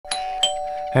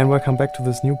And welcome back to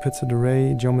this new pixel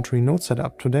array geometry node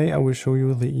setup. Today I will show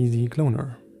you the easy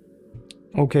cloner.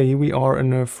 Okay, here we are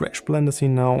in a fresh Blender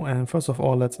scene now, and first of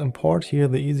all let's import here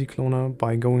the easy cloner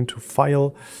by going to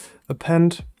File,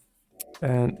 Append,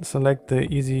 and select the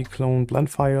easy clone blend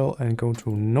file and go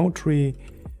to Node Tree,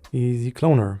 Easy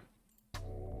Cloner.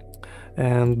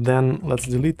 And then let's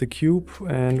delete the cube,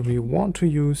 and we want to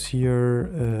use here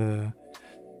a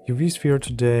UV sphere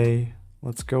today.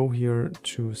 Let's go here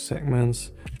to segments,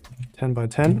 10 by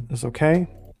 10 is okay.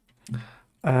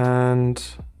 And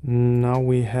now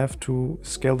we have to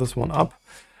scale this one up.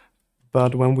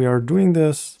 But when we are doing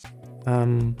this,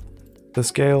 the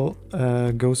scale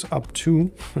goes up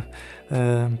too.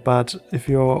 But if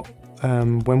you're,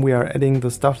 when we are adding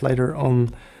the stuff later on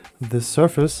the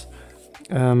surface,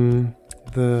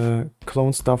 the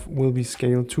clone stuff will be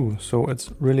scaled too. So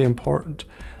it's really important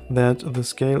that the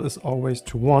scale is always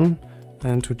to 1.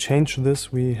 And to change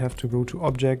this, we have to go to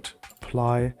Object,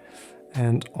 Apply,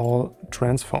 and All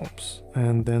Transforms.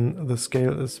 And then the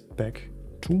scale is back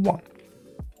to 1.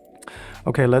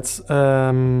 Okay, let's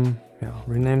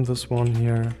rename this one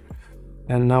here.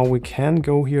 And now we can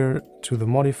go here to the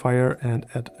modifier and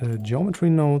add geometry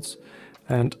nodes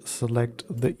and select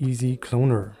the easy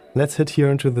cloner. Let's hit here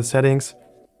into the settings.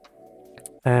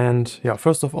 And yeah,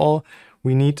 first of all,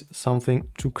 we need something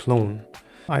to clone.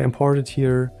 I imported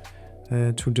here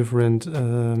two different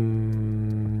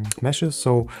meshes.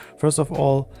 So first of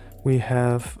all, we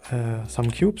have some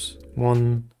cubes.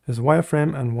 One is a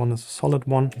wireframe and one is a solid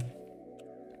one.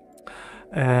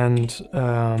 And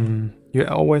you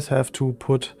always have to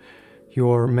put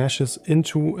your meshes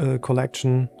into a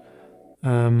collection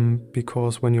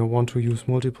because when you want to use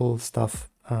multiple stuff,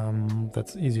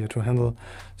 that's easier to handle.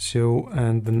 So,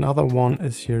 and another one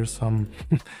is here some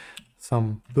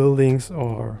some buildings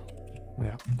or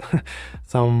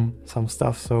some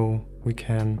stuff, so we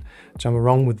can jump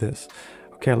around with this.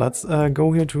 Okay, let's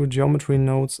go here to geometry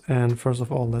nodes, and first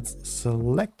of all let's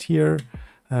select here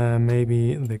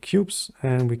maybe the cubes,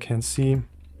 and we can see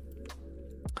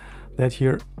that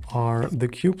here are the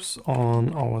cubes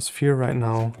on our sphere right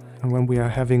now. And when we are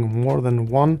having more than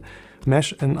one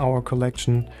mesh in our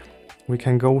collection, we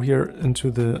can go here into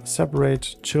the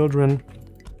separate children,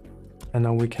 and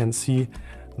now we can see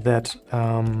that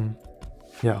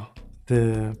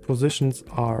the positions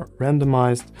are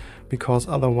randomized, because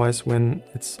otherwise when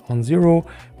it's on 0,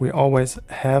 we always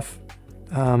have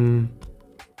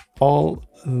all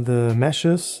the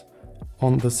meshes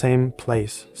on the same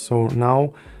place. So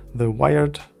now the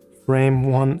wired frame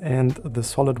one and the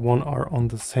solid one are on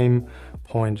the same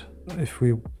point. If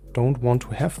we don't want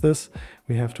to have this,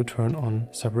 we have to turn on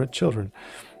separate children.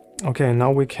 Okay, now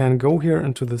we can go here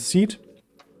into the seed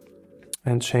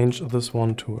and change this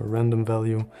one to a random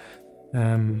value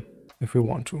if we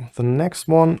want to. The next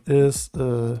one is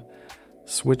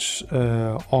switch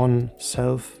on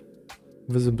self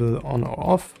visible on or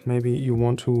off. Maybe you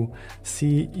want to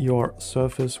see your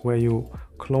surface where you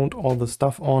cloned all the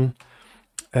stuff on.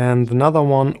 And another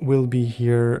one will be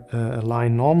here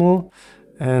align normal.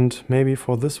 And maybe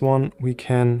for this one we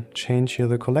can change here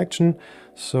the collection.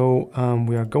 So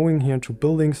we are going here to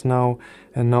buildings now,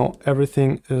 and now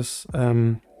everything is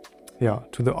to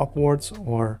the upwards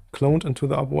or cloned into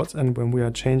the upwards. And when we are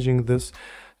changing this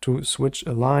to switch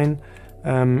align,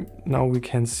 now we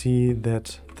can see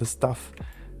that the stuff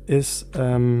is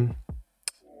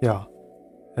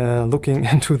looking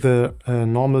into the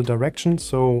normal direction.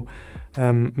 So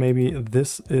maybe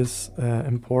this is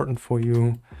important for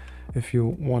you if you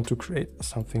want to create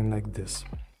something like this.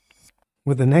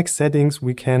 With the next settings,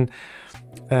 we can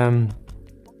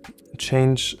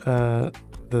change the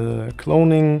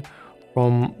cloning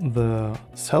from the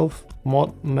self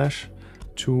mod mesh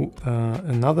to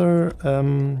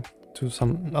to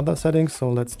some other settings. So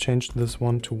let's change this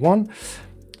one to 1,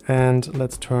 and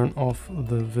let's turn off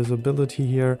the visibility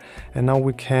here. And now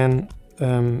we can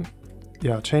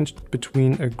change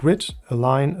between a grid, a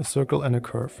line, a circle, and a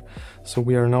curve. So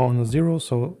we are now on a 0,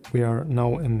 so we are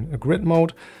now in a grid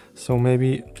mode. So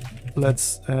maybe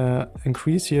let's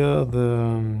increase here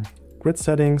the grid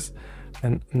settings,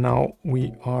 and now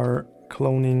we are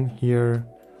cloning here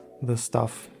the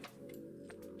stuff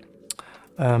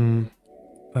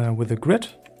with a grid.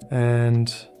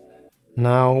 And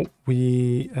now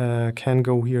we can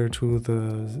go here to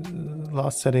the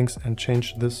last settings and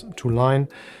change this to line.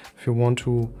 If you want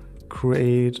to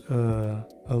create a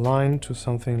line to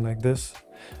something like this.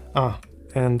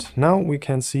 And now we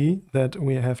can see that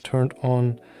we have turned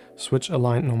on switch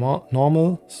align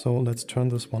normal. So let's turn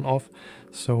this one off,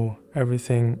 so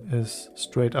everything is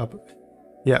straight up.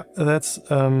 Yeah, that's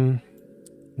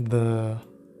the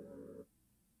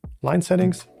line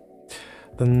settings.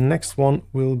 The next one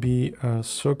will be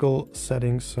circle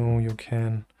settings, so you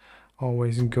can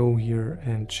always go here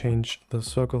and change the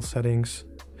circle settings.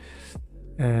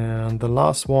 And the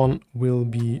last one will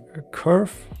be a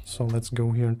curve. So let's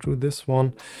go here and do this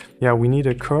one. Yeah, we need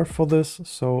a curve for this.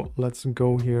 So let's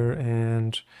go here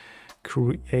and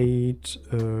create,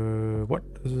 what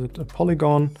is it? A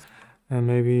polygon. And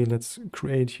maybe let's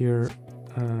create here,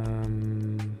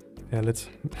 yeah, let's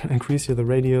increase here the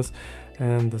radius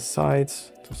and the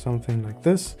sides to something like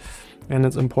this. And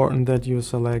it's important that you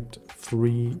select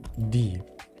 3D.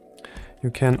 You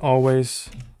can always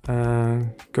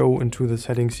go into the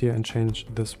settings here and change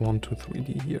this one to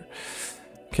 3D here.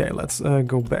 Okay, let's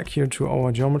go back here to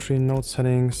our geometry node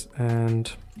settings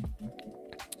and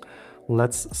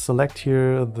let's select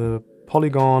here the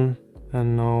polygon,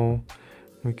 and now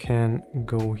we can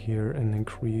go here and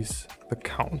increase the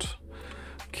count.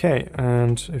 Okay,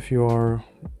 and if you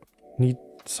need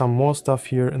some more stuff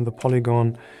here in the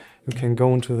polygon, you can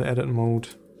go into the edit mode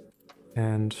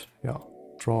and yeah,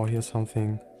 draw here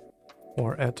something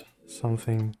or add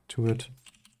something to it.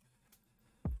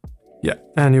 Yeah,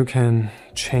 and you can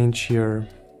change here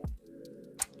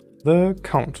the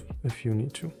count if you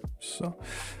need to. So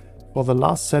for the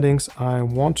last settings, I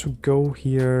want to go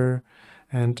here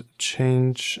and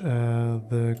change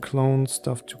the clone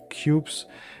stuff to cubes.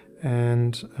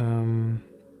 And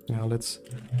yeah, let's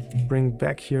bring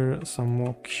back here some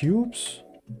more cubes.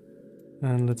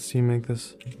 And let's see, make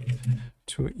this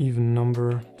to an even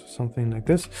number, to something like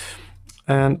this.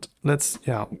 And let's,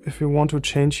 yeah, if you want to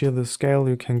change here the scale,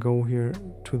 you can go here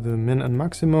to the min and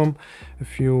maximum.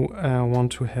 If you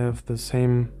want to have the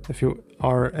same, if you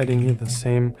are adding here the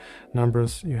same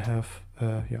numbers, you have,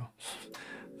 yeah,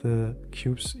 the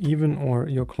cubes even or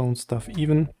your clone stuff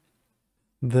even.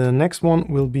 The next one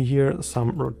will be here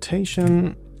some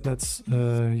rotation. Let's,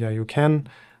 yeah, you can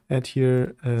add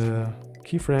here a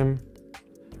keyframe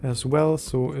as well.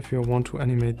 So if you want to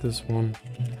animate this one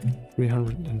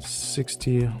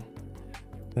 360,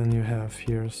 then you have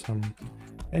here some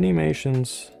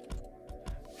animations.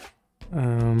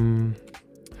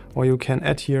 Or you can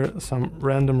add here some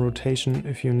random rotation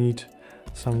if you need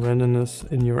some randomness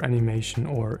in your animation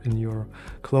or in your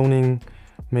cloning.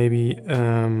 Maybe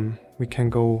we can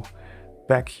go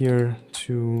back here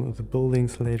to the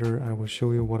buildings later. I will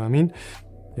show you what I mean.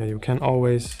 Yeah, you can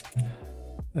always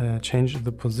change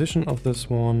the position of this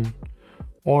one,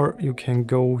 or you can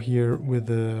go here with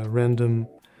the random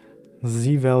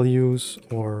Z values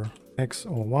or X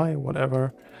or Y,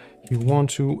 whatever you want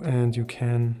to, and you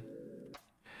can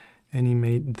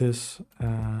animate this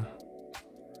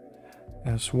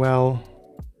as well.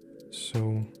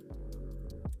 So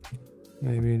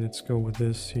maybe let's go with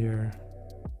this here,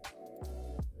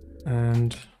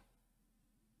 and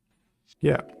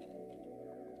yeah,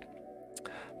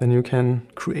 then you can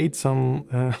create some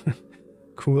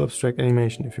cool abstract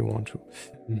animation if you want to.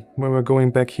 When we're going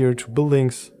back here to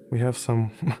buildings, we have some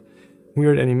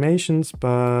weird animations,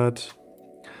 but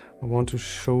I want to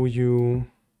show you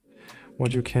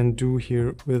what you can do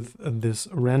here with this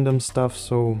random stuff.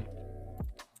 So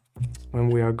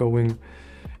when we are going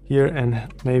here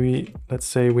and maybe let's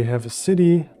say we have a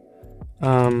city,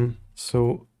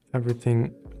 so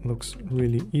everything looks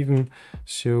really even,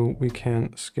 so we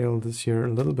can scale this here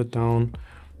a little bit down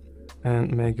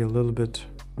and make a little bit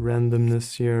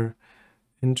randomness here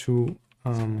into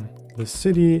the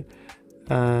city.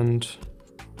 And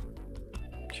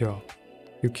yeah,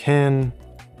 you can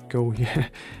go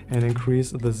here and increase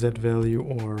the Z value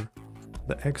or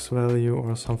the X value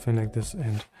or something like this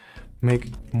and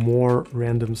make more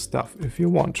random stuff if you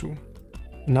want to.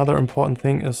 Another important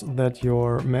thing is that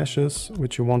your meshes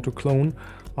which you want to clone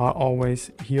are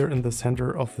always here in the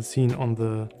center of the scene on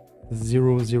the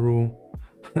 0, 0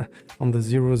 on the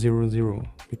 0, 0, 0,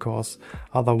 because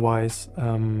otherwise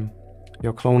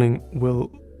your cloning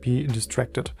will be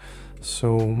distracted.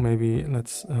 So maybe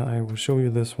let's I will show you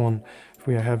this one. If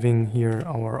we are having here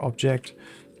our object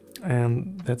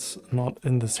and that's not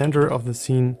in the center of the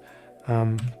scene,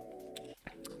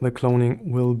 the cloning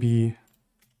will be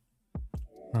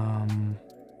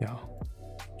yeah,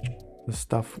 the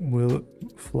stuff will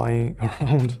flying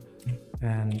around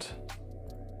and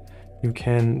you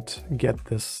can't get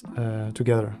this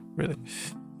together really.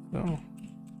 So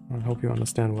I hope you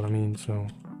understand what I mean. So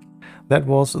that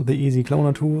was the Easy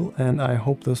Cloner tool, and I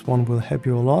hope this one will help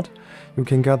you a lot. You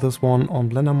can get this one on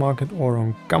Blendermarket or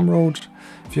on Gumroad.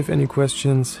 If you have any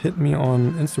questions, hit me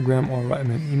on Instagram or write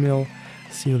me an email.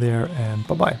 See you there, and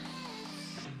bye bye.